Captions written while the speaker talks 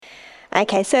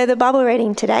Okay, so the Bible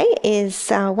reading today is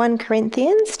 1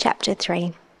 Corinthians chapter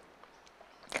 3.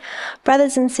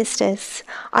 Brothers and sisters,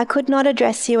 I could not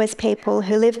address you as people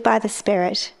who live by the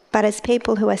Spirit, but as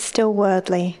people who are still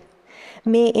worldly,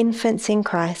 mere infants in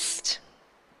Christ.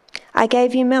 I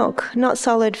gave you milk, not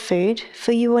solid food,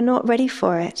 for you were not ready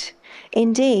for it.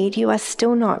 Indeed, you are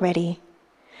still not ready.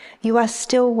 You are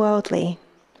still worldly.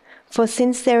 For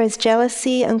since there is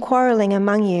jealousy and quarreling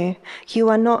among you,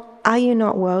 are you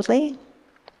not worldly?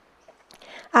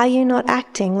 Are you not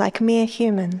acting like mere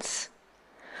humans?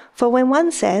 For when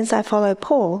one says, I follow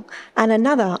Paul, and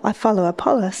another, I follow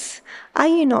Apollos, are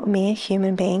you not mere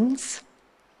human beings?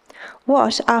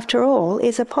 What, after all,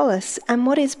 is Apollos, and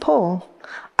what is Paul?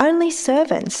 Only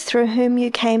servants through whom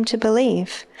you came to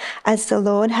believe, as the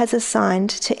Lord has assigned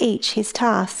to each his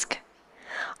task.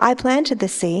 I planted the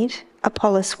seed,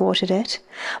 Apollos watered it,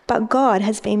 but God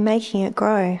has been making it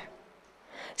grow.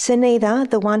 So neither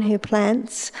the one who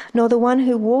plants nor the one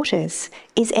who waters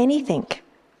is anything,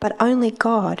 but only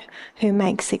God who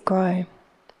makes it grow.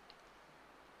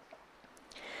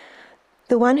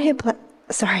 The one who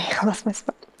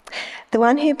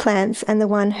plants and the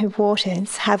one who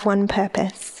waters have one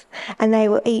purpose, and they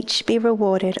will each be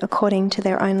rewarded according to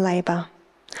their own labour.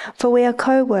 For we are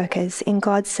co-workers in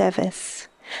God's service.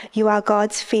 You are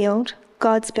God's field,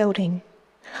 God's building.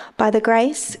 By the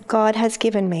grace God has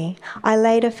given me, I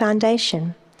laid a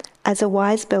foundation as a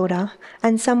wise builder,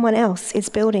 and someone else is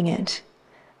building it.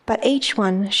 But each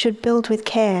one should build with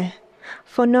care,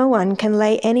 for no one can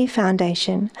lay any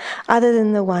foundation other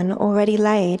than the one already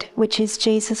laid, which is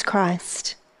Jesus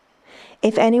Christ.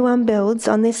 If anyone builds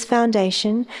on this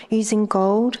foundation using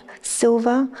gold,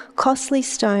 silver, costly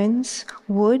stones,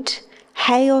 wood,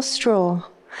 hay or straw,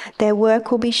 their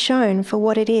work will be shown for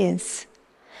what it is,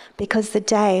 because the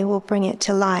day will bring it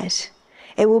to light.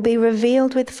 It will be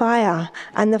revealed with fire,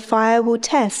 and the fire will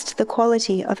test the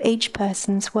quality of each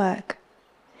person's work.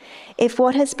 If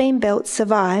what has been built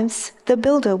survives, the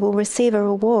builder will receive a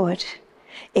reward.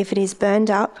 If it is burned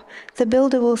up, the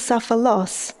builder will suffer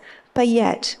loss, but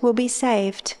yet will be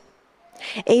saved,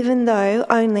 even though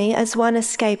only as one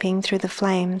escaping through the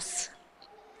flames.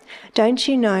 Don't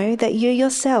you know that you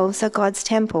yourselves are God's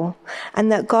temple, and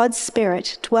that God's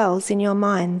Spirit dwells in your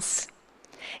minds?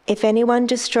 If anyone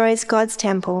destroys God's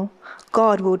temple,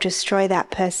 God will destroy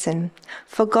that person,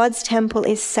 for God's temple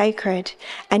is sacred,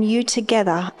 and you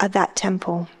together are that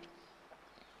temple.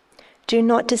 Do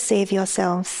not deceive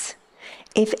yourselves.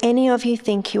 If any of you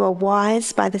think you are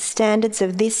wise by the standards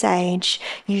of this age,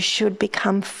 you should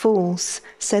become fools,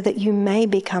 so that you may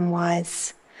become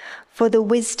wise. For the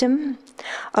wisdom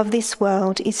of this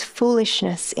world is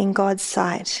foolishness in God's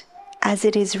sight, as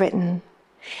it is written,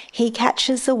 He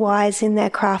catches the wise in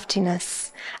their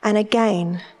craftiness. And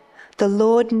again, the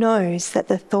Lord knows that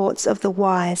the thoughts of the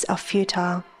wise are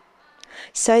futile.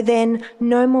 So then,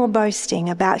 no more boasting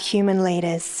about human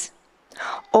leaders.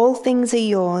 All things are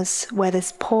yours, whether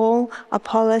it's Paul,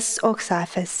 Apollos, or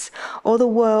Cephas, or the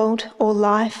world, or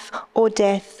life, or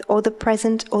death, or the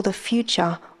present, or the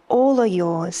future, all are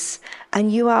yours,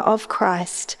 and you are of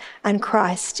Christ, and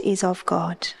Christ is of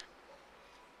God.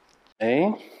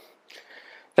 There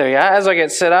we are. As I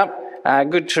get set up,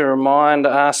 good to remind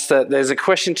us that there's a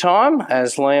question time,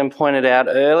 as Liam pointed out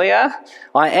earlier.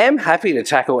 I am happy to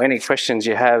tackle any questions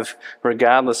you have,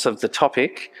 regardless of the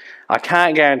topic. I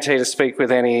can't guarantee to speak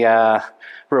with any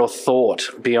real thought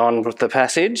beyond the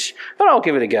passage, but I'll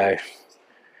give it a go.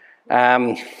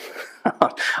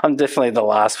 I'm definitely the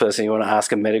last person you want to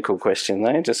ask a medical question,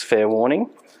 though, just fair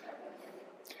warning.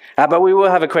 But we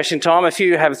will have a question time. A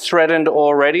few have threatened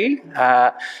already.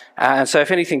 And so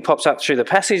if anything pops up through the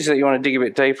passage that you want to dig a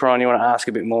bit deeper on, you want to ask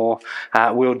a bit more,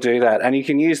 we'll do that. And you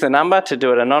can use the number to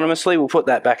do it anonymously. We'll put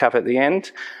that back up at the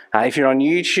end. If you're on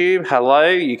YouTube, hello,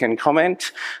 you can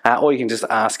comment, or you can just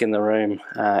ask in the room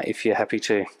if you're happy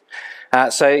to. I'm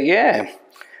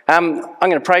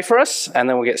going to pray for us, and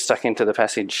then we'll get stuck into the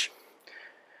passage.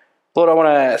 Lord, I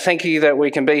want to thank you that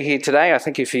we can be here today. I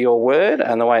thank you for your word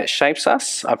and the way it shapes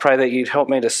us. I pray that you'd help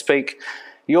me to speak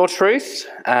your truth,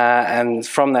 and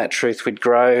from that truth we'd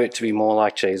grow to be more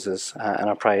like Jesus. And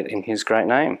I pray it in his great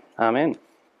name. Amen.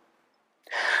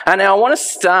 And now I want to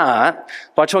start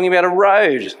by talking about a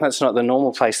road. That's not the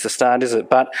normal place to start, is it?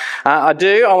 But I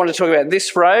want to talk about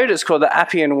this road. It's called the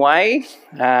Appian Way.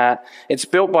 It's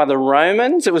built by the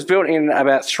Romans. It was built in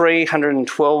about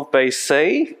 312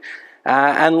 BC.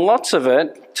 And lots of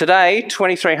it today,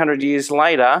 2,300 years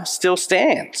later, still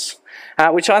stands,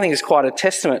 which I think is quite a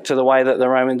testament to the way that the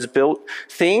Romans built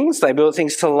things. They built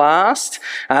things to last.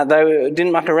 They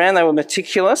didn't muck around. They were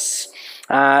meticulous.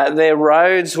 their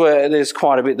roads there's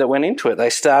quite a bit that went into it. They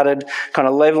started kind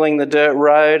of levelling the dirt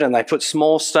road, and they put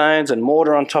small stones and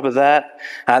mortar on top of that,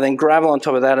 then gravel on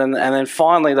top of that, and then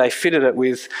finally they fitted it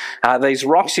with these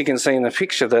rocks you can see in the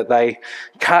picture that they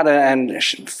cut and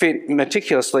fit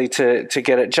meticulously to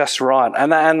get it just right.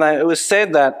 And it was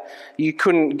said that you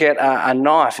couldn't get a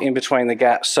knife in between the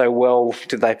gaps, so well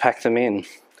did they pack them in.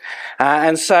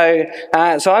 So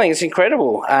I think it's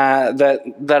incredible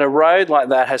that a road like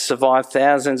that has survived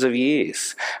thousands of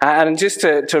years. And just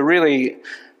to really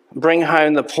bring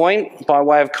home the point by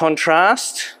way of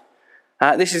contrast,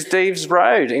 this is Deves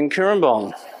Road in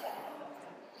Cooranbong.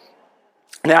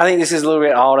 Now, I think this is a little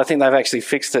bit old. I think they've actually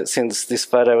fixed it since this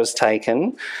photo was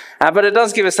taken. But it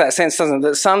does give us that sense, doesn't it,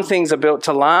 that some things are built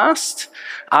to last,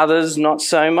 others not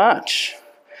so much.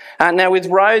 Now, with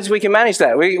roads, we can manage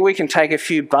that. We can take a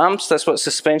few bumps. That's what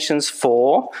suspension's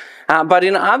for. But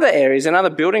in other areas, in other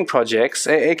building projects,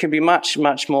 it can be much,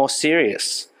 much more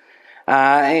serious.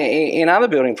 In other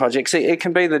building projects, it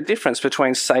can be the difference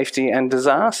between safety and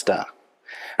disaster.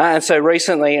 And so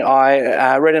recently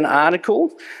I read an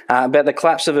article about the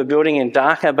collapse of a building in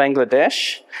Dhaka,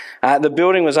 Bangladesh. The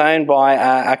building was owned by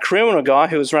a criminal guy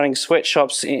who was running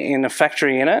sweatshops in a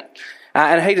factory in it.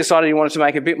 And he decided he wanted to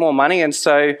make a bit more money, and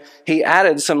so he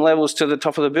added some levels to the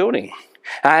top of the building.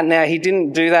 Now, he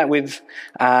didn't do that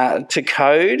to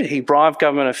code. He bribed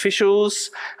government officials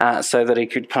so that he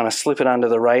could kind of slip it under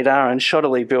the radar and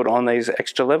shoddily build on these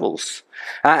extra levels.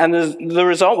 And the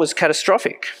result was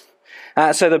catastrophic.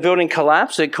 So the building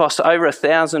collapsed. It cost over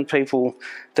 1,000 people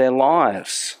their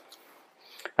lives.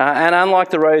 And unlike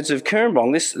the roads of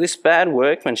Cooranbong, this bad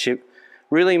workmanship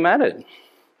really mattered.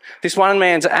 This one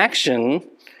man's action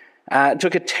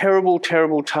took a terrible,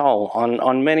 terrible toll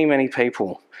on many, many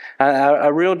people.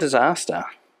 A real disaster.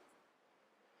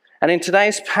 And in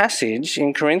today's passage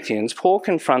in Corinthians, Paul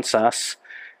confronts us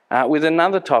with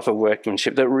another type of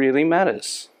workmanship that really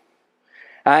matters.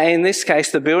 In this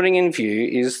case, the building in view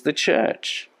is the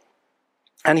church.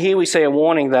 And here we see a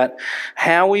warning that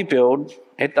how we build,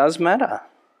 it does matter.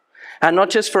 And not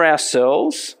just for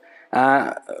ourselves,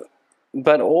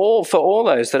 but for all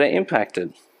those that are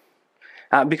impacted.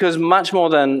 Because much more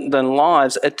than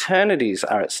lives, eternities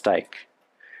are at stake.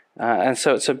 And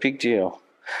so it's a big deal.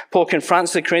 Paul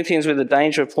confronts the Corinthians with the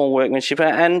danger of poor workmanship,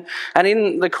 and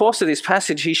in the course of this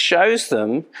passage, he shows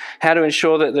them how to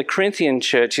ensure that the Corinthian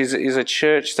church is a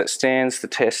church that stands the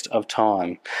test of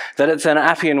time, that it's an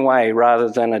Appian Way rather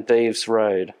than a Deves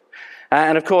Road.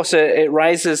 And of course, it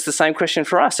raises the same question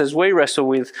for us as we wrestle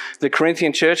with the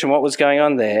Corinthian church and what was going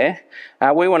on there.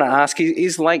 We want to ask,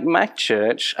 is Lake Mac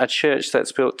Church a church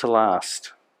that's built to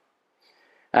last?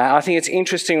 I think it's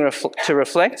interesting to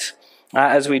reflect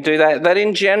as we do that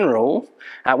in general,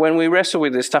 when we wrestle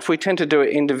with this stuff, we tend to do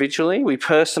it individually. We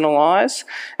personalise.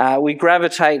 We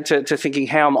gravitate to thinking,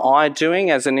 how am I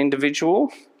doing as an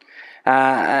individual?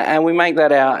 And we make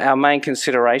that our main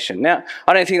consideration. Now,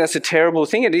 I don't think that's a terrible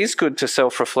thing. It is good to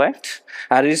self-reflect.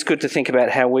 It is good to think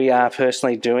about how we are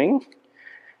personally doing.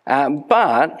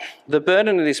 But the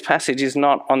burden of this passage is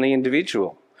not on the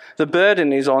individual. The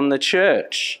burden is on the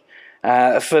church,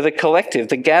 for the collective,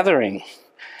 the gathering.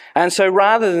 And so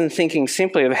rather than thinking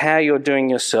simply of how you're doing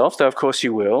yourself, though of course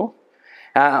you will,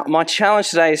 my challenge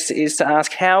today is to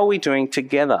ask, how are we doing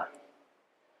together?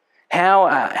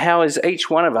 How is each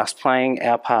one of us playing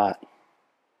our part?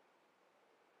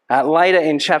 Later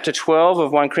in chapter 12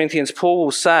 of 1 Corinthians, Paul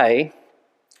will say,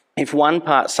 if one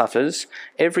part suffers,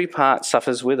 every part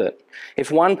suffers with it.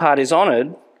 If one part is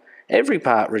honoured, every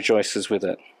part rejoices with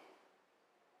it.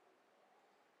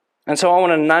 And so I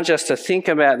want to nudge us to think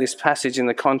about this passage in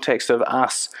the context of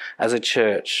us as a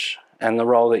church and the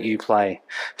role that you play.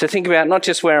 To think about not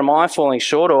just where am I falling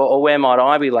short or where might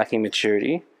I be lacking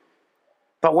maturity,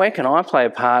 but where can I play a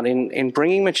part in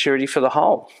bringing maturity for the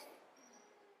whole?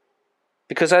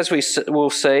 Because as we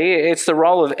will see, it's the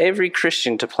role of every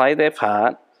Christian to play their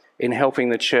part in helping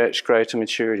the church grow to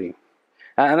maturity.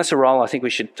 And that's a role I think we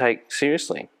should take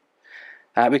seriously.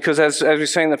 Because as we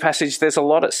see in the passage, there's a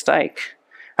lot at stake.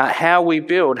 How we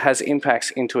build has impacts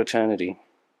into eternity.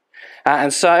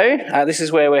 And so this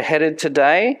is where we're headed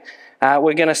today.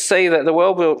 We're going to see that the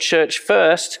well-built church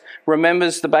first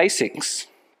remembers the basics.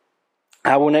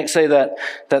 We'll next see that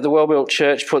the well-built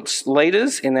church puts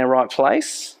leaders in their right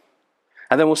place.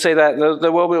 And then we'll see that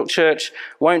the well-built church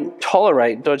won't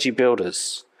tolerate dodgy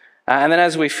builders. And then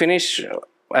as we finish,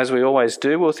 as we always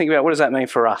do, we'll think about what does that mean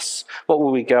for us? What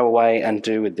will we go away and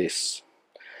do with this?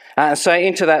 So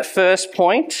into that first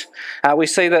point, we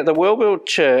see that the well-built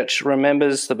church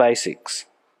remembers the basics.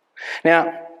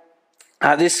 Now,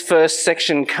 This first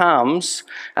section comes,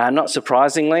 not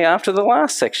surprisingly, after the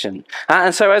last section.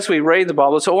 And so as we read the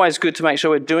Bible, it's always good to make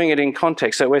sure we're doing it in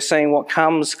context, so we're seeing what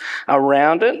comes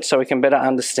around it so we can better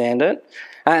understand it.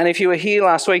 And if you were here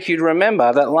last week, you'd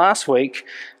remember that last week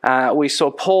we saw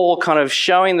Paul kind of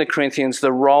showing the Corinthians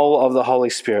the role of the Holy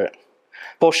Spirit.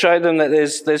 Paul showed them that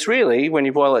there's really, when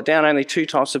you boil it down, only two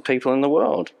types of people in the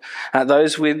world.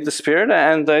 Those with the Spirit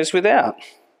and those without.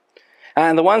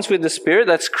 And the ones with the Spirit,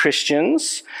 that's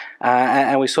Christians,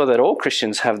 and we saw that all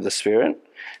Christians have the Spirit,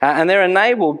 and they're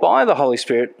enabled by the Holy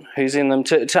Spirit who's in them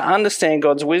to understand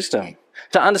God's wisdom,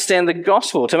 to understand the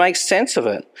gospel, to make sense of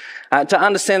it, to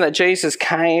understand that Jesus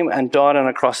came and died on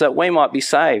a cross that we might be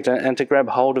saved, and to grab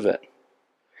hold of it.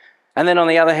 And then on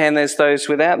the other hand, there's those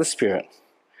without the Spirit.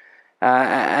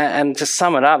 And to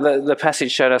sum it up, the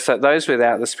passage showed us that those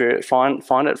without the Spirit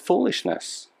find it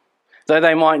foolishness. Though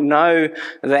they might know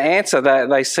the answer,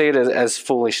 they see it as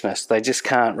foolishness. They just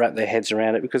can't wrap their heads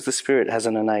around it because the Spirit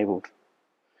hasn't enabled.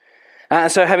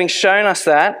 So having shown us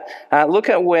that, look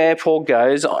at where Paul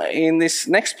goes in this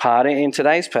next part in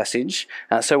today's passage.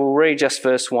 So we'll read just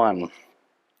verse 1. It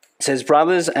says,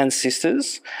 "Brothers and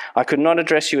sisters, I could not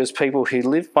address you as people who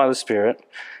live by the Spirit,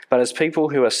 but as people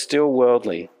who are still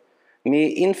worldly,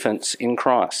 mere infants in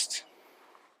Christ."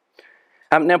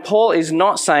 Now, Paul is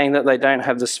not saying that they don't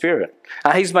have the Spirit.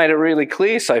 He's made it really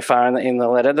clear so far in the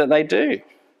letter that they do.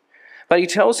 But he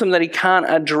tells them that he can't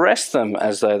address them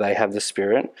as though they have the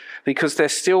Spirit because they're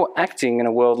still acting in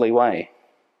a worldly way.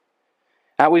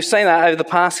 We've seen that over the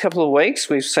past couple of weeks.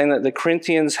 We've seen that the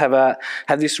Corinthians have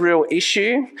this real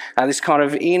issue, this kind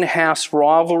of in-house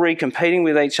rivalry, competing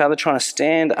with each other, trying to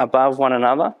stand above one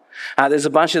another. There's a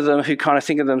bunch of them who kind of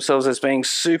think of themselves as being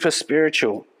super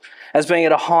spiritual, as being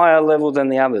at a higher level than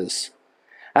the others.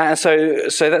 And so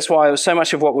that's why so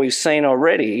much of what we've seen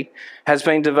already has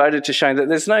been devoted to showing that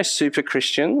there's no super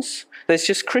Christians, there's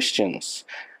just Christians.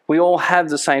 We all have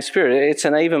the same Spirit. It's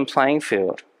an even playing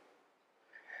field.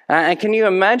 And can you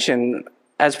imagine,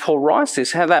 as Paul writes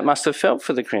this, how that must have felt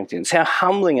for the Corinthians, how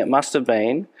humbling it must have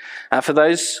been for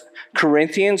those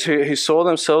Corinthians who saw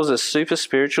themselves as super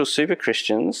spiritual, super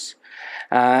Christians,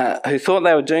 who thought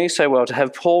they were doing so well, to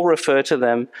have Paul refer to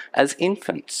them as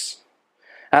infants.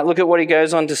 Look at what he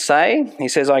goes on to say. He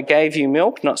says, "I gave you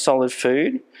milk, not solid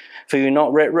food, for you're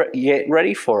not yet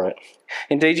ready for it.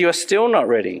 Indeed, you are still not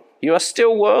ready. You are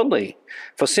still worldly.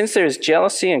 For since there is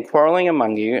jealousy and quarrelling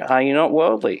among you, are you not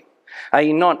worldly? Are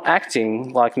you not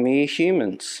acting like mere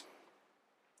humans?"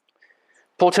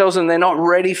 Paul tells them they're not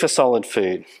ready for solid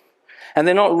food, and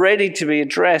they're not ready to be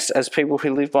addressed as people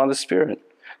who live by the Spirit,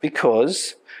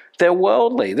 because they're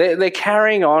worldly. They're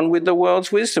carrying on with the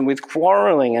world's wisdom, with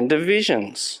quarrelling and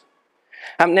divisions.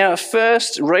 Now, at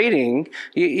first reading,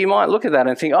 you might look at that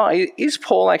and think, is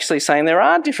Paul actually saying there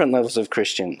are different levels of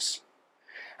Christians?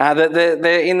 That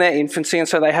they're in their infancy and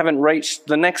so they haven't reached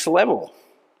the next level.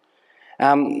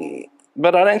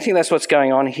 But I don't think that's what's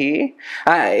going on here.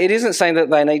 It isn't saying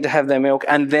that they need to have their milk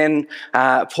and then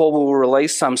Paul will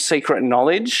release some secret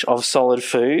knowledge of solid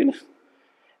food.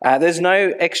 There's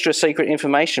no extra secret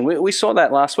information. We saw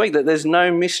that last week, that there's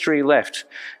no mystery left.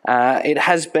 It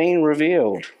has been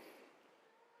revealed.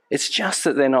 It's just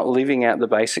that they're not living out the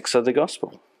basics of the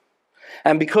gospel.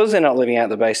 And because they're not living out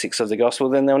the basics of the gospel,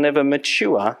 then they'll never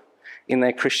mature in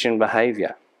their Christian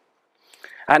behaviour.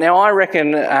 Now, I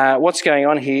reckon what's going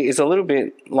on here is a little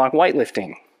bit like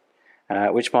weightlifting,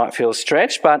 which might feel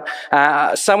stretched, but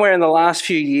somewhere in the last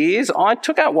few years, I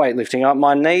took up weightlifting.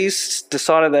 My knees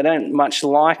decided they don't much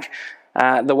like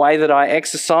the way that I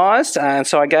exercised, and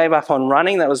so I gave up on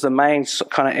running. That was the main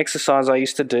kind of exercise I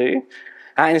used to do.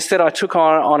 Instead, I took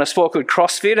on a sport called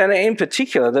CrossFit, and in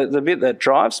particular, the bit that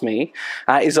drives me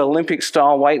is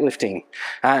Olympic-style weightlifting.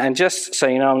 And just so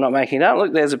you know, I'm not making it up,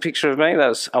 look, there's a picture of me. That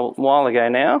was a while ago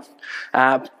now.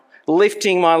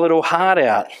 Lifting my little heart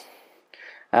out.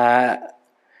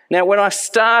 Now, when I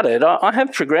started, I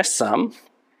have progressed some,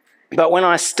 but when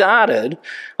I started,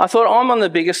 I thought, I'm on the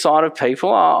bigger side of people.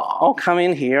 I'll come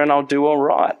in here and I'll do all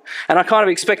right. And I kind of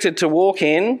expected to walk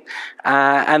in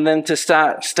and then to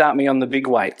start me on the big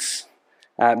weights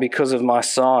because of my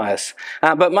size.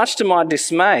 But much to my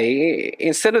dismay,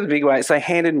 instead of the big weights, they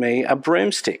handed me a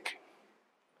broomstick.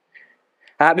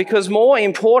 Because more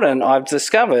important, I've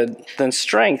discovered, than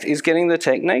strength is getting the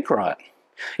technique right.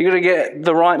 You've got to get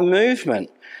the right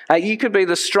movement. You could be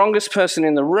the strongest person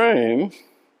in the room,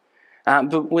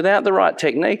 but without the right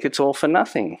technique, it's all for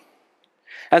nothing.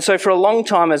 And so for a long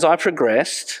time, as I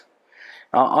progressed,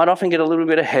 I'd often get a little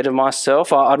bit ahead of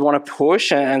myself. I'd want to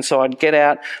push, and so I'd get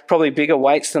out probably bigger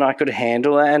weights than I could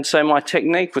handle, and so my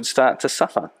technique would start to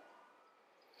suffer.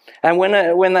 And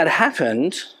when that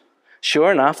happened,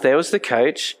 sure enough, there was the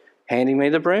coach handing me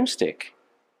the broomstick,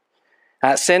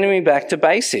 sending me back to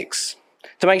basics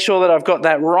to make sure that I've got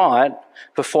that right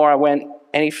before I went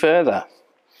any further.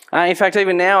 In fact,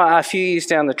 even now, a few years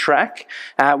down the track,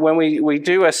 when we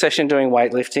do a session doing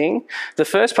weightlifting, the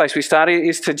first place we start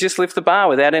is to just lift the bar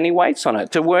without any weights on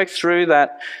it, to work through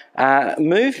that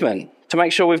movement, to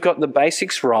make sure we've got the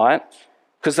basics right,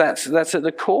 because that's at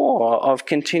the core of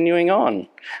continuing on.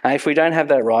 If we don't have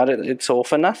that right, it's all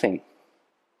for nothing.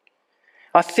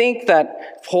 I think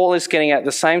that Paul is getting at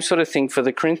the same sort of thing for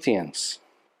the Corinthians.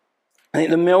 I think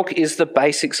the milk is the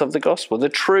basics of the gospel, the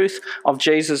truth of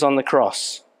Jesus on the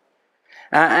cross.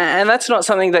 And that's not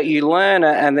something that you learn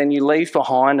and then you leave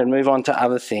behind and move on to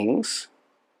other things.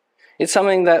 It's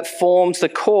something that forms the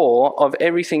core of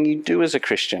everything you do as a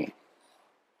Christian.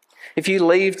 If you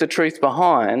leave the truth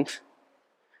behind,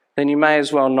 then you may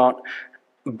as well not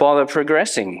bother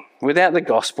progressing. Without the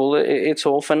gospel, it's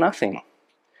all for nothing.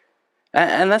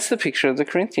 And that's the picture of the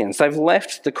Corinthians. They've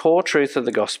left the core truth of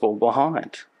the gospel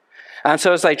behind. And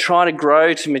so as they try to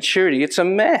grow to maturity, it's a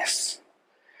mess.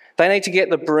 They need to get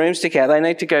the broomstick out. They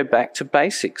need to go back to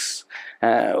basics.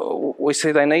 We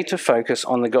see they need to focus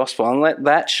on the gospel and let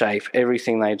that shape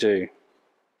everything they do.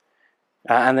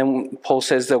 And then Paul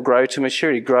says they'll grow to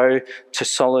maturity, grow to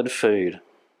solid food.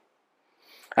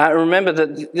 Remember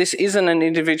that this isn't an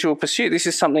individual pursuit. This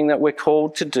is something that we're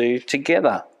called to do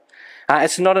together.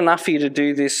 It's not enough for you to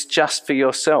do this just for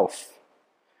yourself.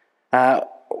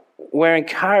 We're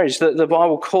encouraged that the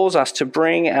Bible calls us to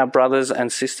bring our brothers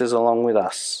and sisters along with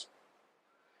us.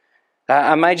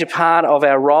 A major part of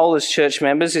our role as church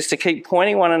members is to keep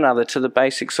pointing one another to the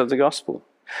basics of the gospel,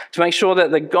 to make sure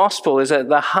that the gospel is at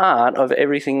the heart of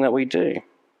everything that we do.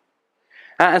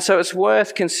 And so it's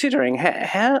worth considering,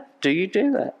 how do you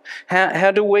do that?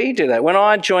 How do we do that? When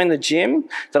I joined the gym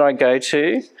that I go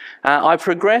to, I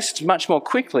progressed much more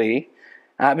quickly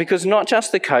because not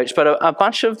just the coach, but a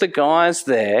bunch of the guys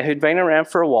there who'd been around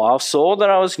for a while saw that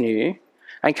I was new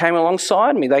and came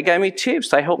alongside me. They gave me tips.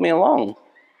 They helped me along.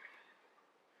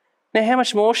 Now, how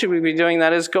much more should we be doing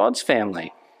that as God's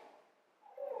family?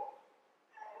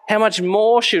 How much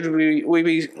more should we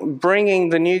be bringing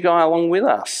the new guy along with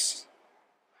us?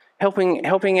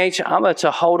 Helping each other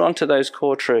to hold on to those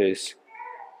core truths.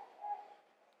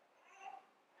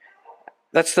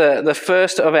 That's the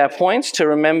first of our points, to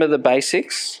remember the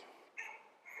basics.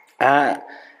 And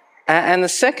the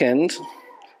second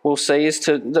we'll see is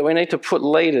that we need to put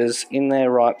leaders in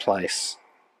their right place.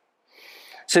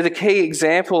 So the key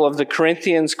example of the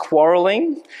Corinthians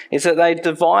quarrelling is that they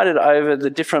divided over the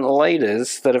different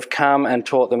leaders that have come and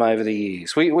taught them over the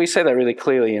years. We see that really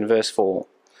clearly in verse 4.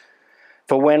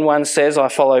 For when one says, I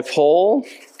follow Paul,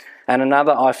 and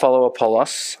another, I follow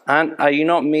Apollos, are you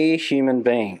not mere human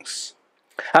beings?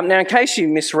 Now, in case you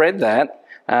misread that,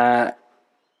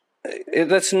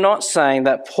 that's not saying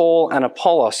that Paul and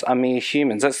Apollos are mere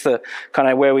humans. That's the kind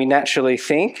of where we naturally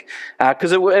think,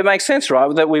 because it makes sense,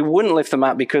 right, that we wouldn't lift them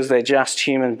up because they're just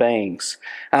human beings.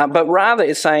 But rather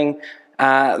it's saying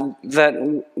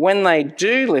that when they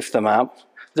do lift them up,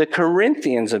 the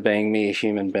Corinthians are being mere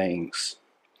human beings.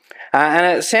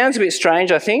 And it sounds a bit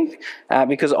strange, I think,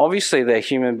 because obviously they're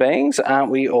human beings,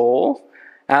 aren't we all?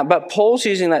 But Paul's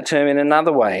using that term in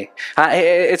another way.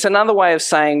 It's another way of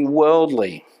saying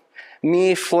worldly.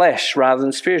 Mere flesh rather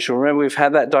than spiritual. Remember, we've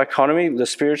had that dichotomy, the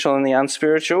spiritual and the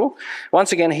unspiritual.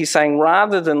 Once again, he's saying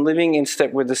rather than living in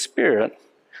step with the Spirit,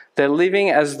 they're living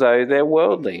as though they're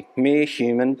worldly, mere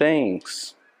human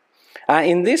beings.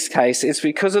 In this case, it's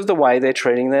because of the way they're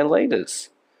treating their leaders.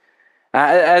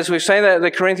 As we've seen,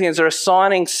 the Corinthians are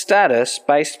assigning status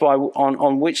based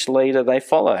on which leader they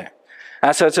follow.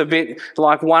 So it's a bit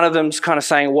like one of them's kind of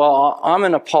saying, well, I'm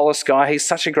an Apollos guy, he's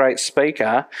such a great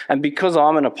speaker, and because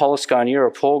I'm an Apollos guy and you're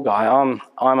a Paul guy,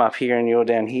 I'm up here and you're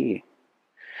down here.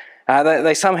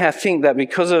 They somehow think that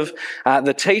because of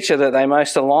the teacher that they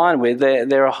most align with,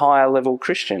 they're a higher level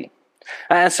Christian.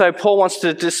 And so Paul wants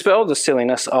to dispel the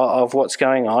silliness of what's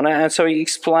going on, and so he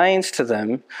explains to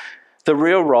them the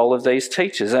real role of these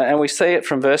teachers. And we see it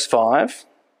from verse 5.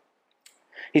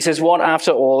 He says, what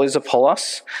after all is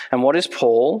Apollos, and what is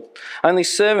Paul? Only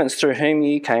servants through whom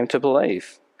ye came to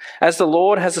believe. As the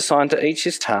Lord has assigned to each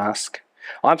his task,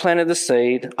 I planted the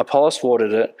seed, Apollos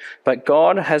watered it, but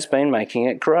God has been making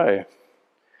it grow.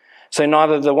 So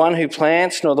neither the one who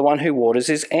plants nor the one who waters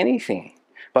is anything,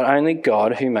 but only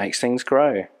God who makes things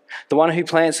grow. The one who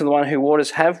plants and the one who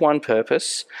waters have one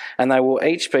purpose, and they will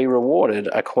each be rewarded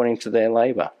according to their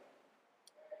labour.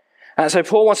 So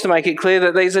Paul wants to make it clear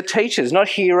that these are teachers, not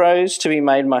heroes to be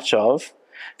made much of.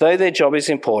 Though their job is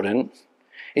important,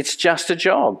 It's just a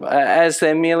job, as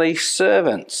they're merely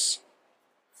servants.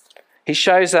 He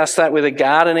shows us that with a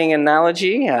gardening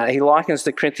analogy. He likens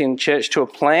the Corinthian church to a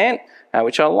plant,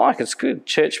 which I like. It's good.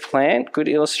 Church plant, good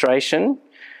illustration.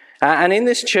 And in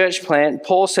this church plant,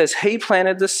 Paul says he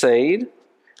planted the seed,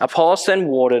 Apollos then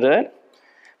watered it.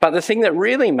 But the thing that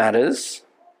really matters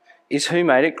is who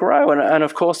made it grow. And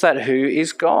of course, that who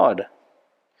is God.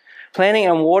 Planting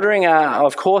and watering are,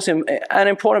 of course, an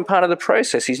important part of the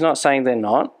process. He's not saying they're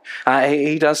not.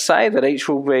 He does say that each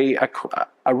will be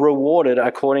rewarded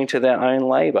according to their own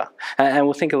labour. And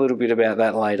we'll think a little bit about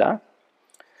that later.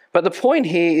 But the point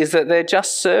here is that they're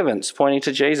just servants pointing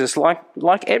to Jesus,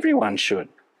 like everyone should.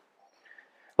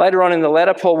 Later on in the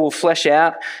letter, Paul will flesh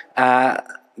out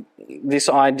this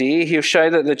idea. He'll show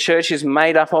that the church is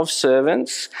made up of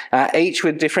servants, each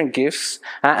with different gifts,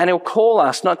 and he'll call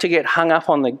us not to get hung up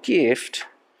on the gift,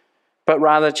 but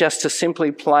rather just to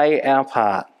simply play our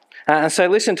part. And so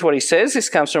listen to what he says. This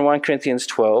comes from 1 Corinthians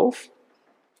 12.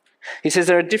 He says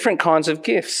there are different kinds of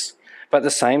gifts, but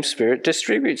the same Spirit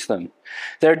distributes them.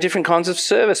 There are different kinds of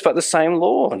service, but the same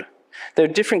Lord. There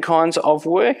are different kinds of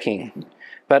working,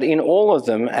 but in all of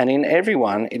them and in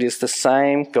everyone, it is the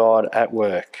same God at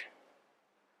work.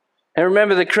 And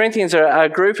remember, the Corinthians are a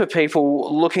group of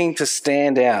people looking to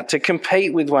stand out, to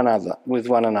compete with one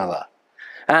another.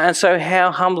 And so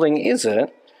how humbling is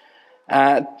it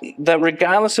that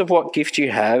regardless of what gift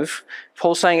you have,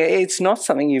 Paul's saying it's not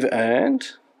something you've earned.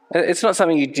 It's not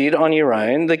something you did on your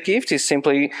own. The gift is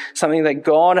simply something that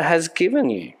God has given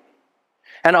you.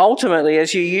 And ultimately,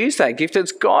 as you use that gift,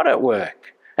 it's God at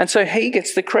work. And so he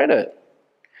gets the credit.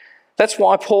 That's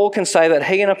why Paul can say that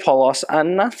he and Apollos are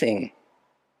nothing.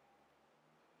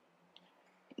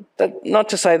 Not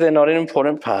to say they're not an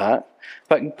important part,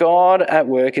 but God at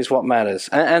work is what matters.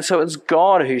 And so it's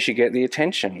God who should get the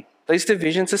attention. These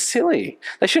divisions are silly.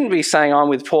 They shouldn't be saying, I'm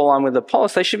with Paul, I'm with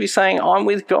Apollos. They should be saying, I'm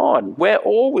with God. We're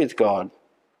all with God.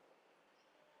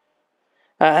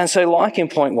 And so like in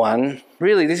point 1,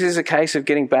 really this is a case of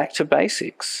getting back to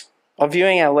basics, of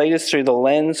viewing our leaders through the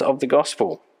lens of the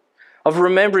gospel, of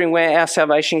remembering where our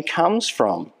salvation comes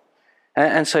from,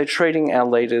 and so treating our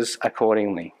leaders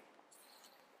accordingly.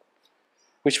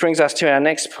 Which brings us to our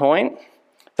next point,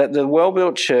 that the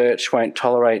well-built church won't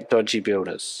tolerate dodgy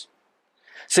builders.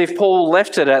 See, if Paul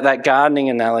left it at that gardening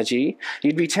analogy,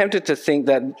 you'd be tempted to think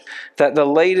that the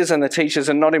leaders and the teachers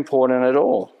are not important at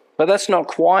all. But that's not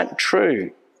quite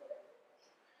true.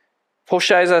 Paul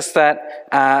shows us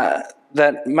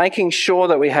that making sure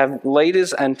that we have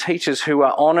leaders and teachers who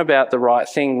are on about the right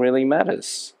thing really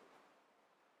matters.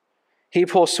 Here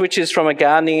Paul switches from a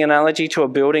gardening analogy to a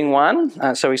building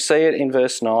one. So we see it in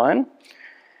verse 9.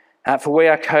 For we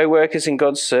are co-workers in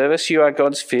God's service. You are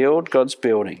God's field, God's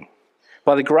building.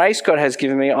 By the grace God has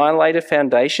given me, I laid a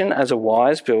foundation as a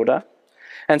wise builder,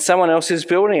 and someone else is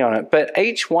building on it. But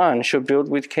each one should build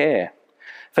with care.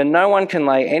 For no one can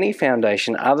lay any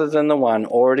foundation other than the one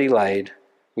already laid,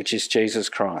 which is Jesus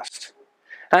Christ.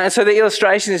 And so the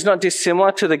illustration is not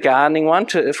dissimilar to the gardening one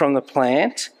from the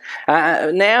plant.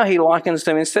 Now he likens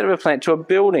them, instead of a plant, to a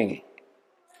building.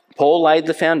 Paul laid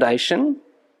the foundation.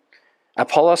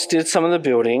 Apollos did some of the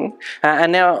building.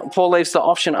 And now Paul leaves the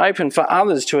option open for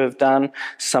others to have done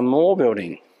some more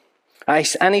building.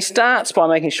 And he starts by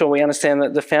making sure we understand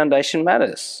that the foundation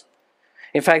matters.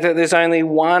 In fact, that there's only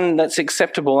one that's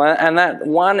acceptable. And that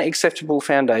one acceptable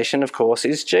foundation, of course,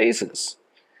 is Jesus.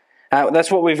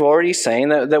 That's what we've already seen,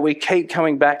 that we keep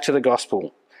coming back to the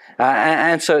gospel.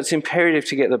 And so it's imperative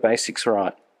to get the basics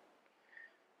right.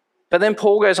 But then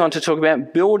Paul goes on to talk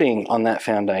about building on that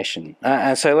foundation.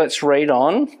 And so let's read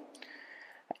on.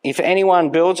 If anyone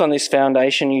builds on this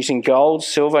foundation using gold,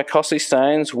 silver, costly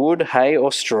stones, wood, hay,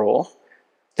 or straw,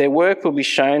 their work will be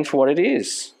shown for what it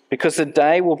is, because the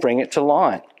day will bring it to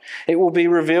light. It will be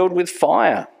revealed with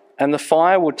fire, and the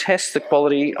fire will test the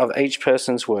quality of each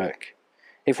person's work.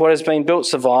 If what has been built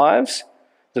survives,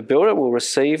 the builder will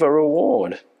receive a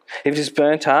reward. If it is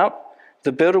burnt up,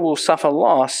 the builder will suffer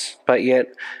loss, but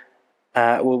yet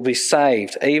will be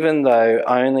saved, even though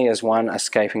only as one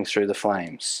escaping through the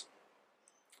flames.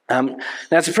 Now,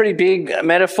 it's a pretty big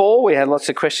metaphor. We had lots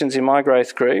of questions in my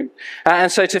growth group. And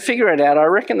so to figure it out, I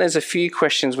reckon there's a few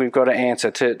questions we've got to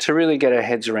answer to really get our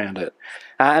heads around it.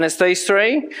 And it's these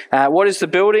three. What is the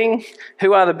building?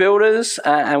 Who are the builders?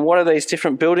 And what are these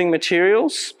different building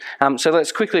materials? So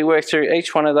let's quickly work through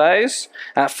each one of those.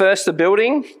 First, the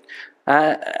building.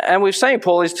 And we've seen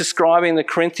Paul is describing the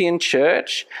Corinthian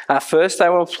church. First they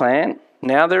were a plant,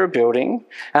 now they're a building.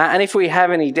 And if we have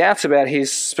any doubts about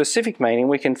his specific meaning,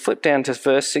 we can flip down to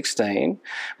verse 16,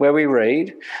 where we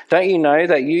read, "Don't you know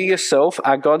that you yourself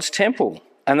are God's temple,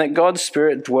 and that God's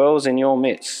Spirit dwells in your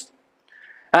midst.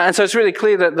 And so it's really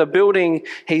clear that the building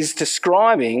he's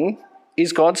describing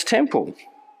is God's temple.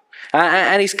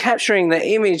 And he's capturing the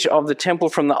image of the temple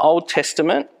from the Old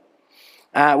Testament,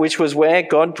 which was where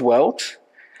God dwelt.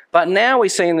 But now we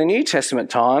see in the New Testament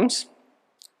times,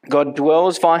 God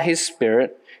dwells by his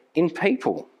Spirit in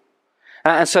people.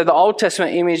 And so the Old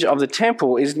Testament image of the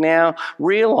temple is now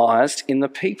realised in the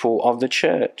people of the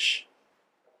church.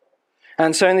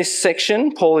 And so in this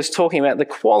section, Paul is talking about the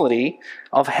quality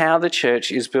of how the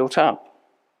church is built up.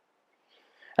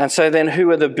 And so then who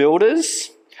are the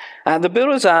builders? The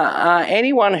builders are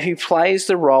anyone who plays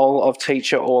the role of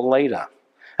teacher or leader.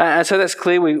 And so that's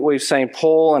clear. We've seen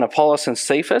Paul and Apollos and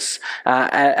Cephas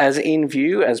as in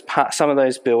view as some of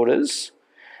those builders.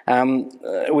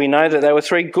 We know that there were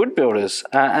three good builders,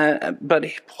 but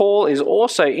Paul is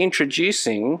also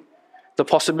introducing the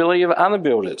possibility of other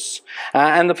builders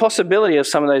and the possibility of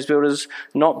some of those builders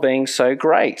not being so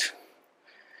great.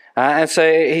 And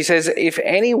so he says, if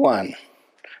anyone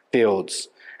builds,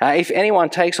 if anyone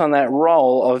takes on that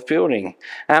role of building.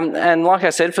 And like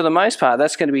I said, for the most part,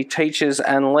 that's going to be teachers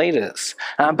and leaders.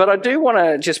 But I do want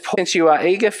to just, since you are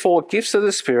eager for gifts of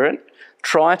the Spirit,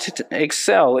 try to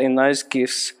excel in those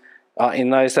gifts, in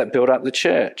those that build up the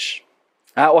church.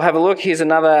 We'll have a look. Here's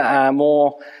another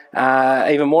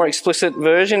even more explicit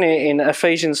version in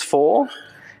Ephesians 4.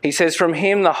 He says, from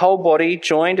him the whole body,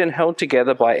 joined and held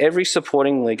together by every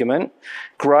supporting ligament,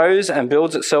 grows and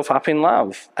builds itself up in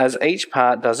love, as each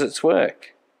part does its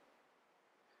work.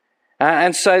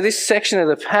 And so this section of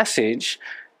the passage,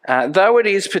 though it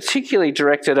is particularly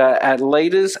directed at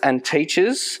leaders and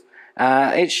teachers,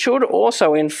 it should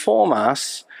also inform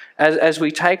us as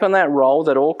we take on that role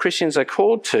that all Christians are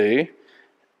called to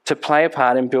play a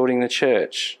part in building the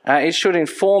church. It should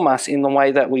inform us in the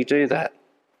way that we do that.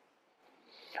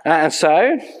 And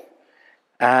so,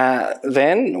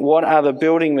 then, what are the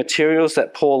building materials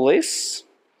that Paul lists?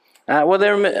 Well,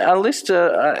 they're a list.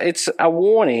 It's a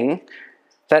warning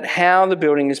that how the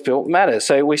building is built matters.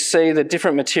 So we see the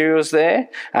different materials there: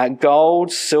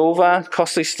 gold, silver,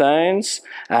 costly stones,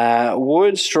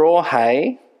 wood, straw,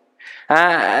 hay.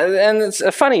 And it's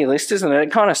a funny list, isn't it?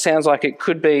 It kind of sounds like it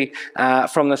could be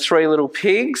from the Three Little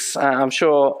Pigs. I'm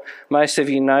sure most of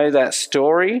you know that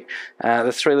story.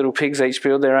 The three little pigs each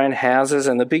build their own houses,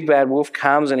 and the big bad wolf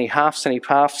comes and he huffs and he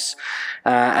puffs,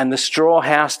 and the straw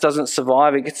house doesn't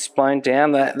survive, it gets blown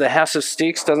down. The house of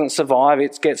sticks doesn't survive,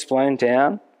 it gets blown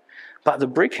down. But the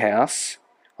brick house,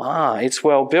 it's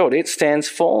well built, it stands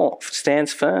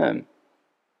firm.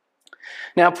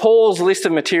 Now, Paul's list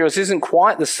of materials isn't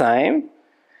quite the same,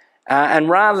 and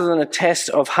rather than a test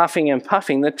of huffing and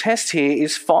puffing, the test here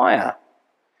is fire.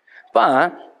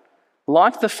 But,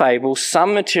 like the fable,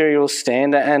 some materials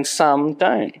stand and some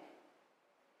don't.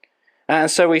 And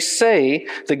so we see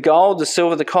the gold, the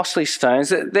silver, the costly stones,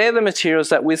 they're the materials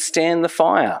that withstand the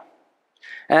fire.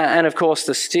 And of course,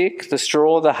 the stick, the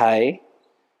straw, the hay,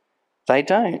 they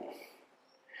don't.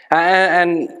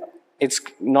 And it's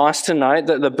nice to note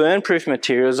that the burn-proof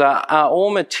materials are all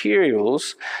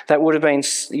materials that would have been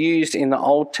used in the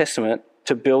Old Testament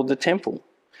to build the temple,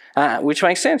 which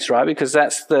makes sense, right? Because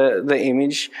that's the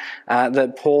image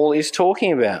that Paul is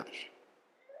talking about.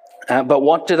 But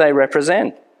what do they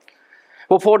represent?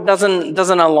 Well, Paul doesn't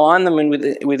align them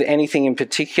with anything in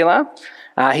particular.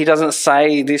 He doesn't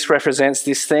say this represents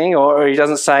this thing, or he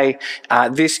doesn't say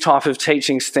this type of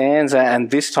teaching stands and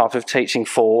this type of teaching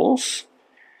falls.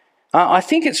 I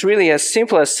think it's really as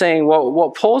simple as seeing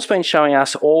what Paul's been showing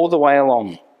us all the way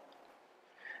along.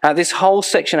 This whole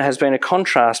section has been a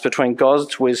contrast between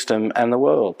God's wisdom and the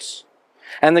world's.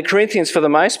 And the Corinthians, for the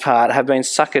most part, have been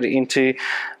suckered into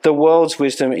the world's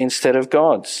wisdom instead of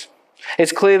God's.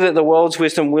 It's clear that the world's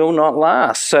wisdom will not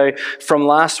last. So from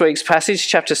last week's passage,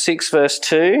 chapter 6, verse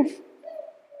 2.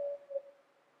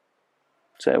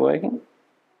 Is that working?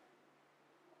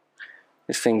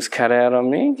 This thing's cut out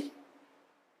on me.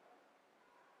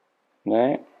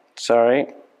 No, sorry.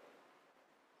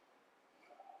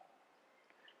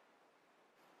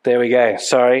 There we go.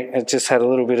 Sorry, it just had a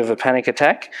little bit of a panic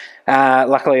attack.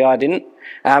 Luckily I didn't.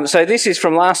 So this is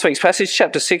from last week's passage,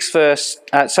 chapter 2,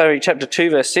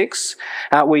 verse 6.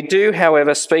 We do,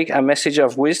 however, speak a message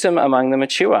of wisdom among the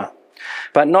mature,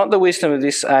 but not the wisdom of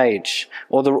this age,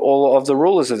 or of the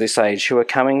rulers of this age who are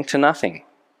coming to nothing.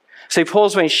 See,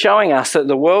 Paul's been showing us that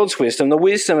the world's wisdom, the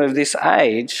wisdom of this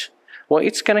age, well,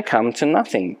 it's going to come to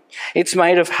nothing. It's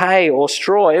made of hay or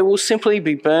straw. It will simply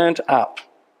be burnt up.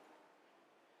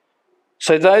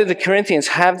 So though the Corinthians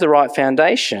have the right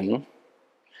foundation,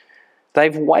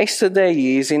 they've wasted their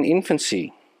years in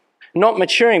infancy. not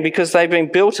maturing because they've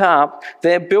been built up.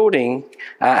 Their building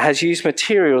has used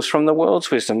materials from the world's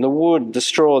wisdom, the wood, the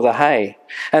straw, the hay.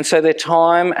 And so their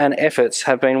time and efforts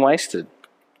have been wasted.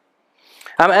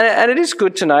 And it is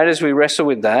good to note as we wrestle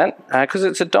with that, because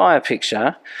it's a dire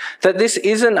picture, that this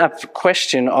isn't a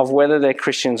question of whether they're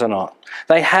Christians or not.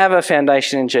 They have a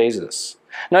foundation in Jesus.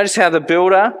 Notice how the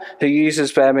builder who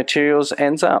uses bad materials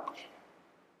ends up.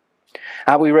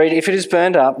 We read, if it is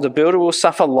burned up, the builder will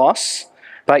suffer loss,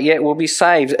 but yet will be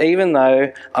saved, even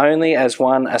though only as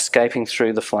one escaping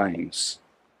through the flames.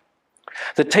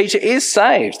 The teacher is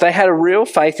saved. They had a real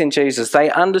faith in Jesus. They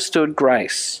understood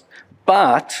grace,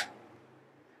 but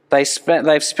they've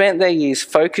spent their years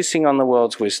focusing on the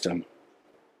world's wisdom.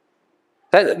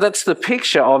 That's the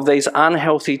picture of these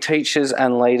unhealthy teachers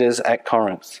and leaders at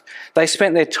Corinth. They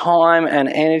spent their time and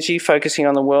energy focusing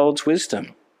on the world's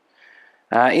wisdom.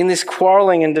 In this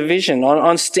quarrelling and division,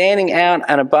 on standing out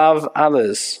and above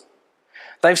others.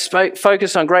 They've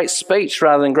focused on great speech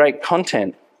rather than great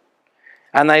content.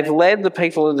 And they've led the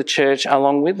people of the church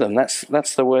along with them.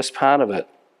 That's the worst part of it.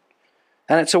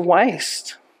 And it's a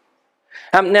waste.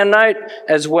 Now note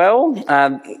as well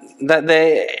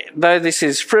that though this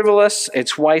is frivolous,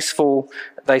 it's wasteful,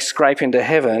 they scrape into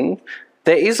heaven,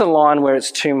 there is a line where it's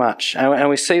too much. And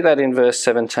we see that in verse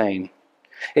 17.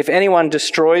 If anyone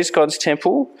destroys God's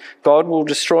temple, God will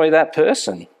destroy that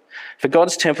person. For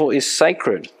God's temple is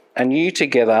sacred, and you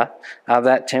together are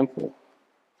that temple.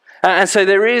 And so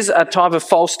there is a type of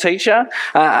false teacher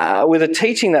with a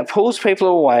teaching that pulls people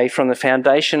away from the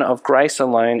foundation of grace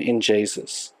alone in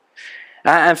Jesus.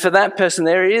 And for that person,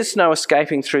 there is no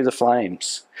escaping through the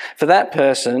flames. For that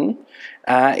person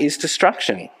is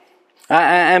destruction.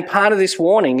 And part of this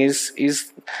warning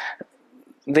is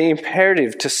the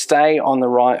imperative to stay on the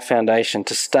right foundation,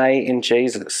 to stay in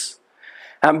Jesus.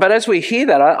 But as we hear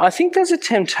that, I think there's a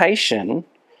temptation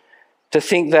to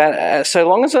think that so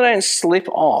long as I don't slip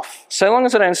off, so long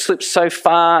as I don't slip so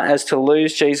far as to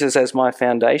lose Jesus as my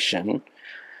foundation,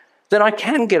 then I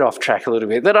can get off track a little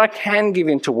bit, that I can give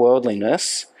into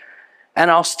worldliness and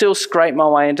I'll still scrape my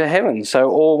way into heaven, so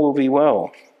all will be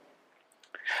well.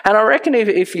 And I reckon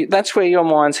if that's where your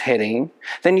mind's heading,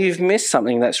 then you've missed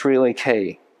something that's really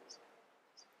key.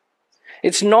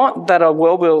 It's not that a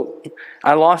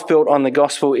life built on the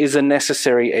gospel is a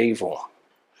necessary evil.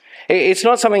 It's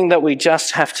not something that we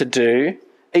just have to do,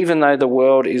 even though the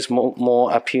world is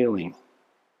more appealing.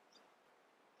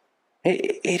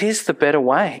 It is the better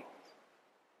way.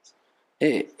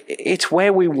 It's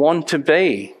where we want to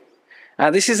be.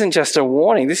 This isn't just a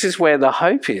warning. This is where the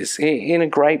hope is, in a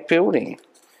great building.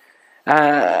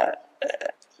 A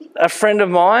friend of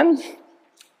mine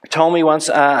told me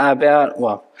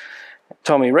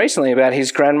recently about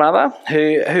his grandmother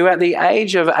who at the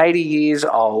age of 80 years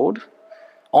old,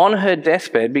 on her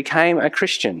deathbed, became a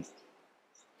Christian.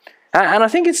 And I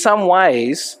think in some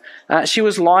ways she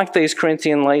was like these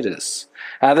Corinthian leaders,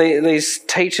 these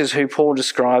teachers who Paul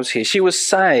describes here. She was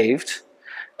saved,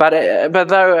 but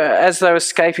as though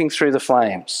escaping through the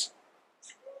flames.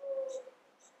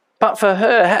 But for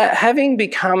her, having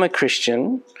become a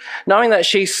Christian, knowing that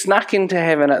she snuck into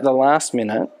heaven at the last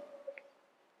minute,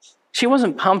 she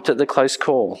wasn't pumped at the close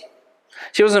call.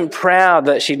 She wasn't proud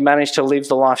that she'd managed to live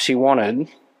the life she wanted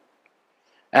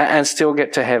and still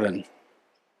get to heaven.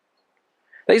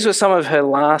 These were some of her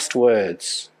last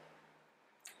words.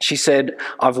 She said,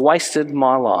 "I've wasted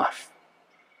my life."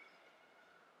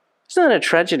 Isn't that a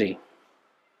tragedy?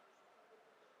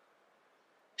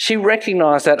 She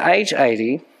recognised at age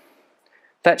 80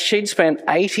 that she'd spent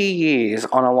 80 years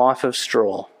on a life of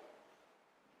straw.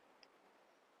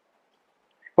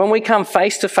 When we come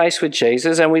face to face with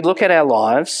Jesus and we look at our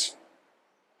lives,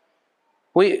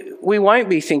 we won't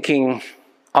be thinking,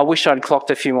 "I wish I'd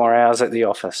clocked a few more hours at the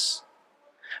office."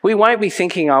 We won't be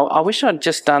thinking, "I wish I'd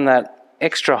just done that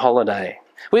extra holiday."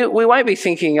 We won't be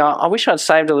thinking, "I wish I'd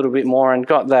saved a little bit more and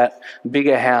got that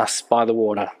bigger house by the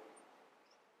water."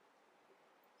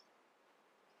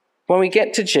 When we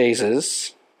get to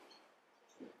Jesus,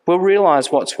 we'll realise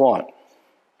what's what.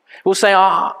 We'll say,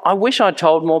 I wish I'd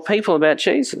told more people about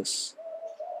Jesus.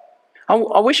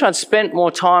 I wish I'd spent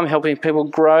more time helping people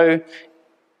grow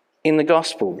in the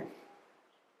gospel.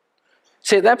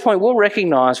 See, at that point, we'll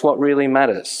recognise what really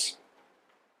matters.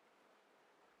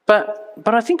 But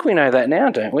I think we know that now,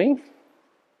 don't we?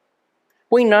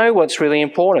 We know what's really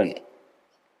important.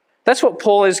 That's what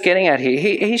Paul is getting at here.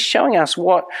 He's showing us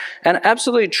what an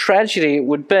absolute tragedy it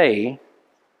would be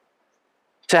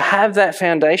to have that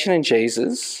foundation in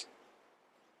Jesus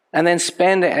and then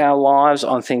spend our lives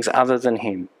on things other than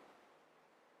him.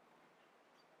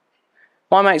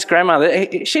 My mate's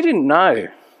grandmother, she didn't know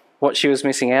what she was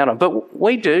missing out on. But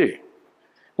we do.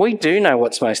 We do know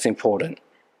what's most important.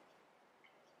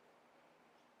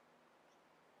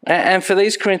 And for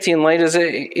these Corinthian leaders,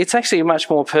 it's actually much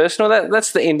more personal.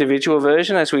 That's the individual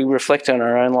version as we reflect on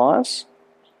our own lives.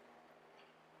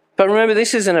 But remember,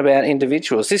 this isn't about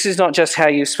individuals. This is not just how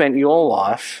you've spent your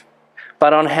life,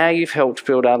 but on how you've helped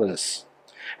build others.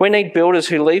 We need builders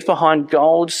who leave behind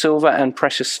gold, silver, and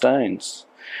precious stones.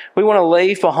 We want to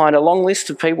leave behind a long list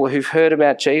of people who've heard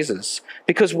about Jesus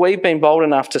because we've been bold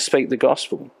enough to speak the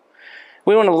gospel.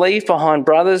 We want to leave behind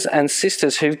brothers and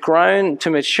sisters who've grown to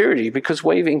maturity because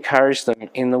we've encouraged them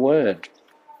in the word.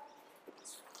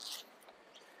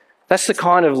 That's the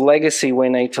kind of legacy we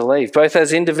need to leave, both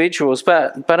as individuals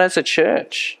but as a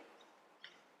church.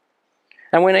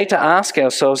 And we need to ask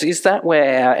ourselves, is that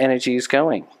where our energy is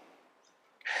going?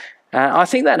 I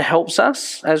think that helps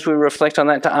us as we reflect on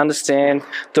that to understand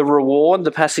the reward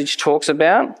the passage talks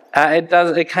about.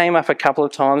 It came up a couple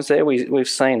of times there, we've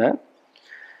seen it.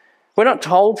 We're not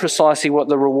told precisely what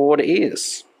the reward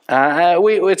is.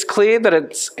 It's clear that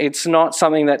it's not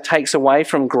something that takes away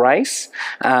from grace.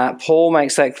 Paul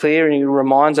makes that clear, and he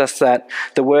reminds us that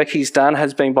the work he's done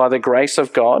has been by the grace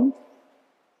of God.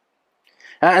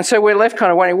 And so we're left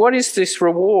kind of wondering, what is this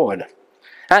reward?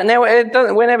 Now,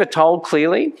 we're never told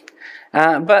clearly,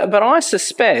 but I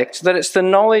suspect that it's the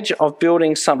knowledge of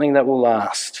building something that will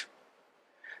last.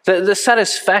 The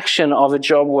satisfaction of a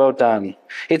job well done.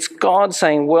 It's God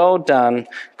saying, well done,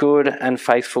 good and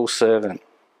faithful servant.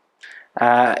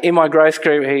 In my growth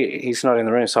group, he's not in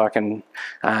the room so I can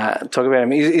talk about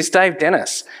him, is Dave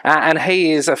Dennis. And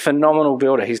he is a phenomenal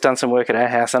builder. He's done some work at our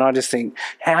house, and I just think,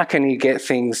 how can you get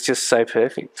things just so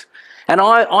perfect? And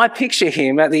I picture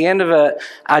him at the end of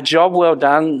a job well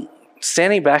done,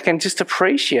 standing back and just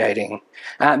appreciating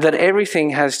that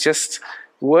everything has just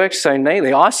worked so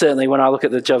neatly. I certainly, when I look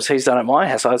at the jobs he's done at my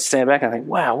house, I'd stand back and think,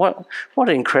 wow, what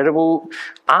an incredible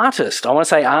artist. I want to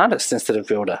say artist instead of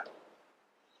builder.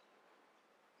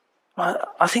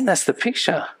 I think that's the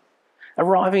picture.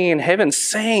 Arriving in heaven,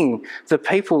 seeing the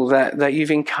people that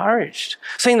you've encouraged,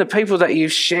 seeing the people that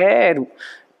you've shared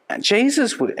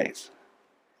Jesus with.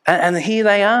 And here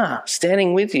they are,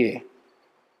 standing with you.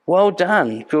 Well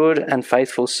done, good and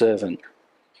faithful servant.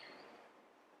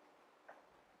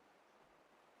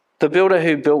 The builder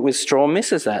who built with straw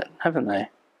misses that, haven't they?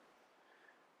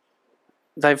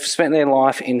 They've spent their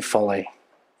life in folly.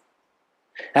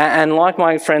 And like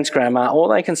my friend's grandma, all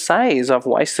they can say is, I've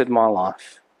wasted my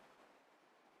life.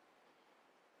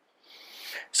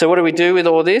 So what do we do with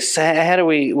all this? How do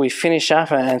we finish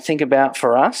up and think about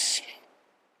for us?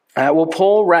 Well,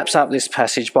 Paul wraps up this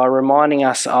passage by reminding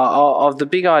us of the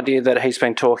big idea that he's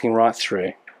been talking right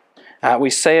through. We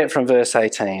see it from verse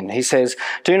 18. He says,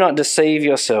 do not deceive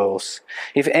yourselves.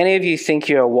 If any of you think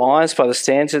you are wise by the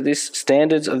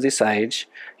standards of this age,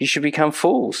 you should become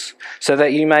fools, so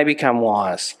that you may become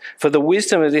wise. For the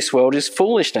wisdom of this world is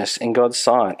foolishness in God's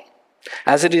sight.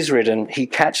 As it is written, he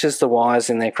catches the wise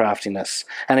in their craftiness.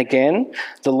 And again,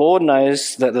 the Lord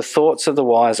knows that the thoughts of the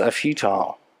wise are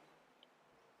futile.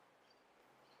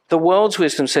 The world's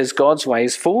wisdom says God's way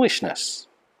is foolishness.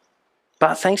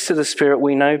 But thanks to the Spirit,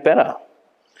 we know better.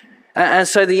 And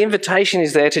so the invitation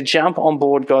is there to jump on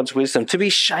board God's wisdom, to be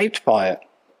shaped by it.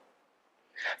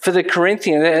 For the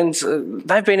Corinthians,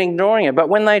 they've been ignoring it. But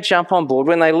when they jump on board,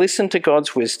 when they listen to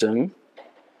God's wisdom,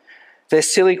 their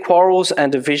silly quarrels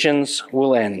and divisions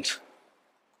will end.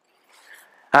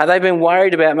 They've been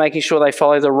worried about making sure they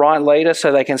follow the right leader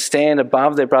so they can stand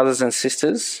above their brothers and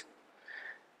sisters.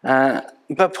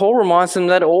 But Paul reminds them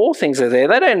that all things are there.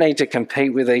 They don't need to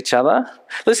compete with each other.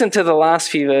 Listen to the last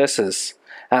few verses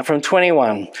from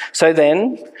 21. So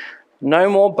then, no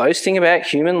more boasting about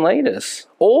human leaders.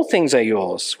 All things are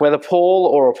yours, whether Paul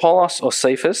or Apollos or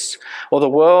Cephas, or the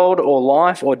world or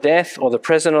life or death or the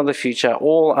present or the future,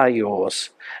 all are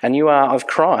yours. And you are of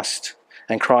Christ,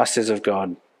 and Christ is of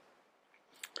God.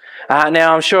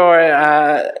 Now, I'm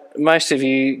sure most of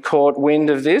you caught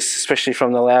wind of this, especially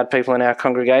from the loud people in our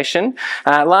congregation.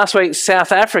 Last week,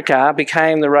 South Africa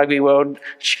became the Rugby World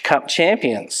Cup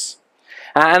champions.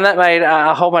 And that made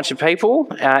a whole bunch of people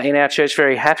in our church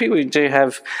very happy. We do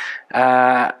have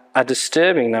a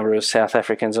disturbing number of South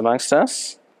Africans amongst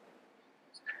us.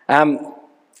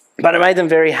 But it made them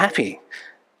very happy.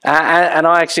 And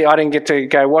I didn't get to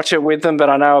go watch it with them, but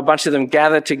I know a bunch of them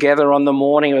gathered together on the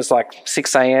morning. It was like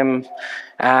 6 a.m.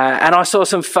 And I saw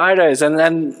some photos,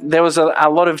 and there was a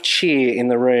lot of cheer in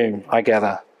the room, I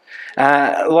gather.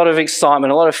 A lot of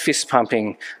excitement, a lot of fist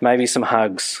pumping, maybe some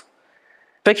hugs.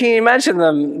 But can you imagine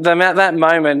them at that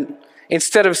moment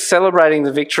instead of celebrating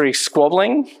the victory,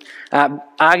 squabbling,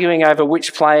 arguing over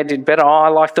which player did better. I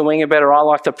like the winger better, I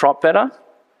like the prop better.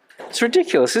 It's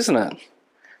ridiculous, isn't it?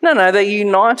 No, they're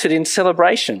united in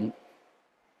celebration.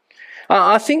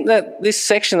 I think that this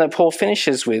section that Paul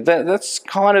finishes with, that's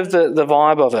kind of the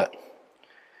vibe of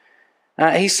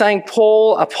it. He's saying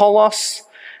Paul, Apollos,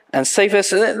 and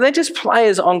Cephas, they're just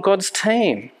players on God's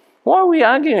team. Why are we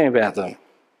arguing about them?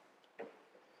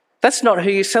 That's not who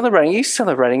you're celebrating. You're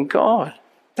celebrating God.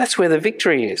 That's where the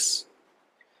victory is.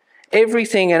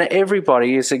 Everything and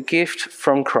everybody is a gift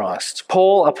from Christ.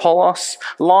 Paul, Apollos,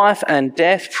 life and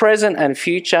death, present and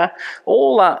future,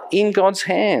 all are in God's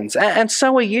hands. And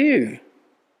so are you.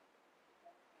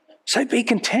 So be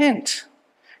content.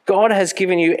 God has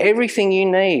given you everything you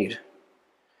need.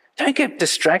 Don't get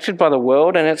distracted by the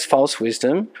world and its false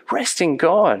wisdom. Rest in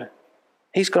God.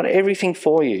 He's got everything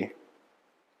for you.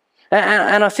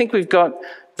 And I think we've got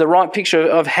the right picture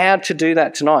of how to do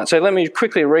that tonight. So let me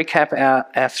quickly recap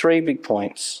our 3 big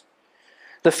points.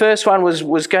 The first one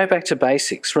was go back to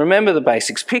basics. Remember the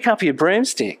basics. Pick up your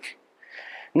broomstick.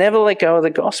 Never let go of the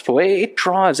gospel. It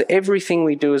drives everything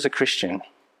we do as a Christian.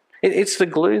 It's the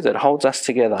glue that holds us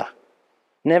together.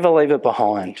 Never leave it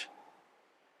behind.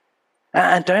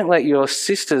 And don't let your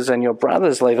sisters and your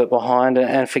brothers leave it behind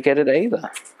and forget it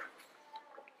either.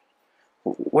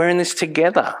 We're in this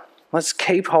together. Let's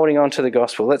keep holding on to the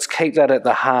gospel. Let's keep that at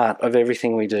the heart of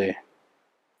everything we do.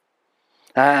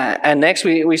 And next,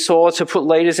 we saw to put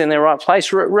leaders in their right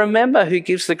place. Remember who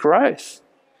gives the growth.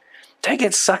 Don't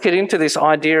get suckered into this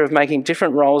idea of making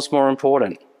different roles more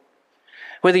important.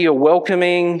 Whether you're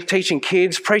welcoming, teaching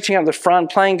kids, preaching up the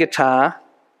front, playing guitar,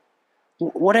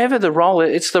 whatever the role,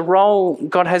 it's the role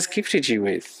God has gifted you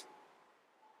with.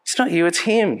 It's not you, it's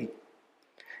Him.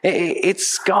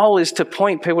 Its goal is to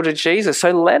point people to Jesus,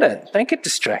 so let it. Don't get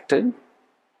distracted.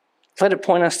 Let it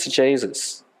point us to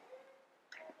Jesus.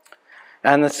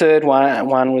 And the third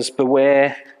one was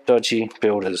beware dodgy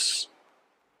builders.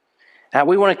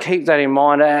 We want to keep that in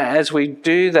mind as we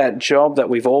do that job that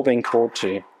we've all been called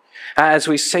to, as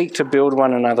we seek to build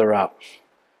one another up.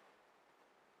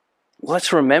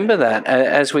 Let's remember that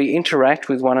as we interact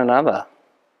with one another.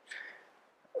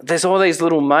 There's all these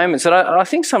little moments that I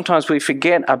think sometimes we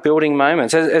forget are building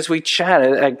moments. As we chat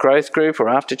at growth group or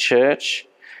after church,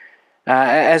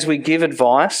 as we give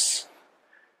advice,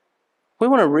 we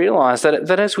want to realise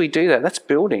that as we do that, that's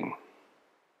building.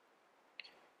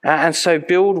 And so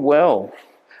build well.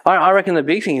 I reckon the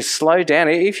big thing is slow down.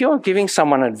 If you're giving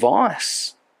someone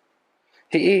advice,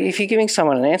 if you're giving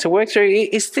someone an answer, work through,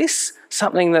 is this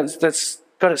something that's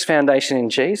got its foundation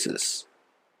in Jesus?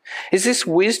 Is this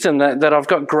wisdom that I've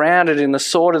got grounded in the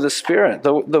sword of the Spirit,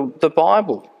 the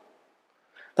Bible?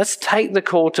 Let's take the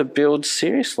call to build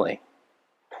seriously.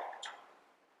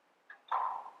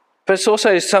 But it's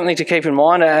also something to keep in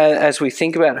mind as we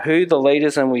think about who the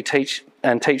leaders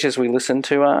and teachers we listen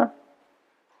to are.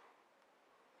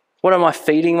 What am I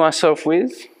feeding myself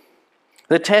with?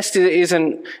 The test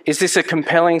isn't, is this a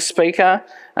compelling speaker?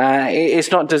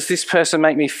 It's not, does this person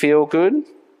make me feel good?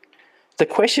 The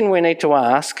question we need to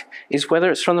ask is whether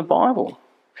it's from the Bible,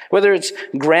 whether it's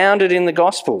grounded in the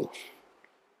gospel.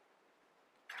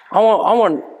 I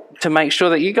want to make sure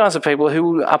that you guys are people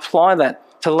who apply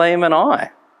that to Liam and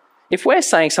I. If we're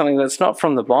saying something that's not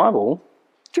from the Bible,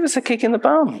 give us a kick in the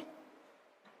bum.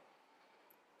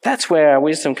 That's where our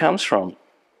wisdom comes from.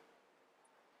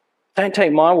 Don't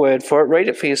take my word for it, read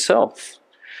it for yourself.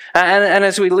 And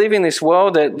as we live in this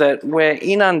world that we're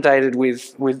inundated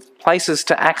with places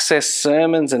to access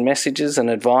sermons and messages and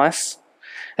advice,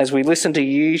 as we listen to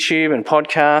YouTube and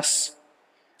podcasts,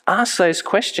 ask those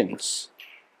questions.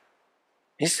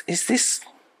 Is this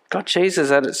got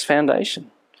Jesus at its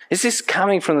foundation? Is this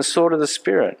coming from the sword of the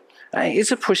Spirit?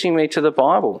 Is it pushing me to the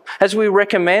Bible? As we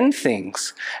recommend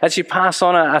things, as you pass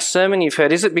on a sermon you've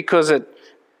heard, is it because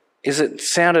it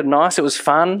sounded nice, it was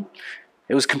fun,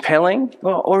 it was compelling?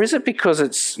 Or is it because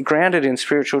it's grounded in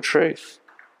spiritual truth?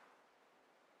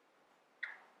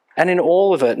 And in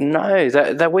all of it, know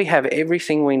that we have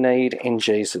everything we need in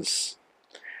Jesus.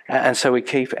 And so we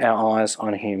keep our eyes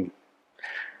on Him.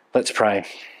 Let's pray.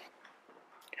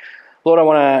 Lord, I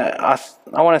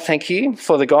want to thank You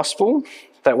for the gospel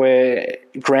that we're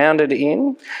grounded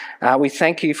in. We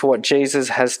thank You for what Jesus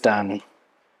has done.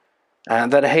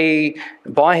 That He,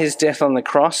 by His death on the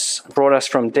cross, brought us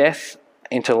from death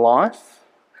into life.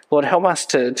 Lord, help us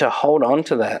to hold on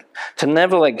to that, to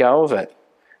never let go of it,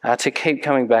 to keep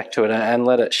coming back to it and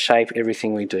let it shape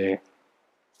everything we do.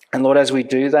 And Lord, as we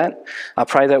do that, I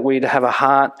pray that we'd have a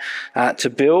heart to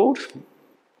build,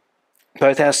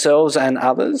 both ourselves and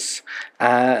others,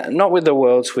 not with the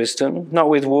world's wisdom, not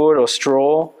with wood or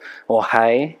straw or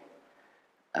hay,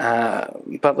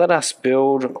 but let us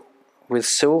build with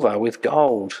silver, with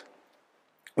gold,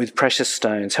 with precious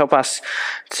stones. Help us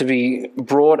to be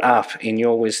brought up in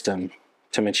your wisdom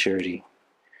to maturity.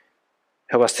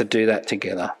 Help us to do that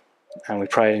together. And we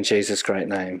pray it in Jesus' great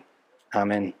name.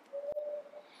 Amen.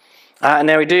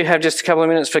 Now we do have just a couple of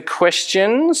minutes for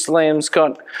questions. Liam's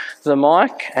got the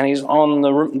mic and he's on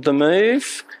the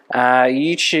move.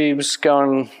 YouTube's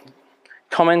gone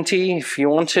commenty if you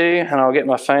want to, and I'll get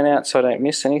my phone out so I don't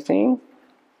miss anything.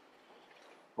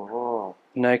 Oh.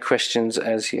 No questions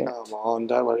as yet. Come on,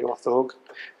 don't let him off the hook.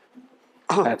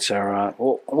 That's all right.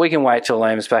 Well, we can wait till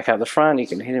Liam's back up the front. You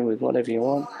can hit him with whatever you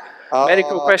want.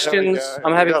 Medical questions.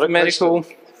 I'm happy for medical.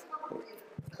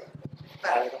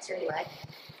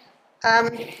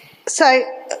 So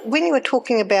when you were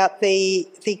talking about the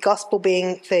gospel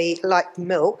being like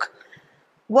milk,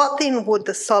 what then would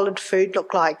the solid food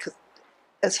look like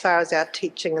as far as our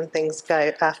teaching and things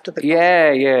go after the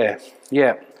gospel?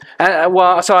 Yeah.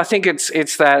 Well, so I think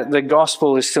it's that the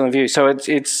gospel is still in view. So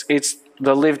it's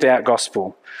the lived out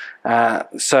gospel.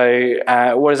 So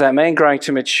what does that mean? Growing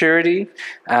to maturity.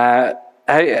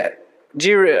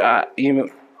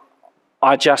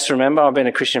 I just remember, I've been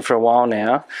a Christian for a while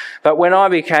now, but when I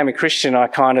became a Christian,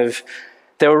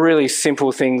 there were really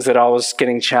simple things that I was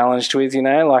getting challenged with,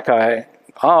 like okay,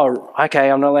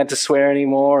 I'm not allowed to swear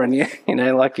anymore, and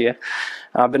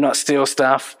but not steal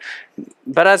stuff.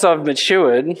 But as I've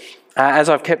matured, as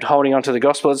I've kept holding on to the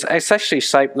gospel, it's actually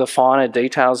shaped the finer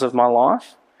details of my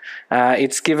life.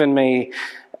 It's given me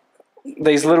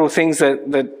these little things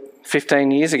that 15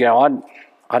 years ago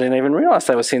I didn't even realise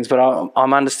they were sins, but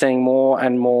I'm understanding more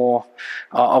and more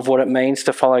of what it means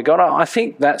to follow God. I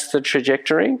think that's the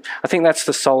trajectory. I think that's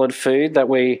the solid food that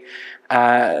we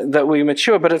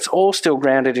mature, but it's all still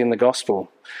grounded in the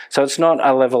gospel. So it's not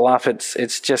a level up.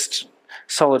 It's just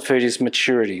solid food is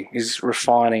maturity, is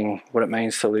refining what it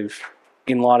means to live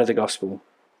in light of the gospel.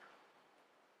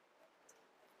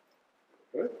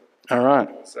 Good. All right.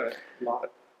 So,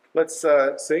 let's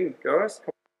sing, guys.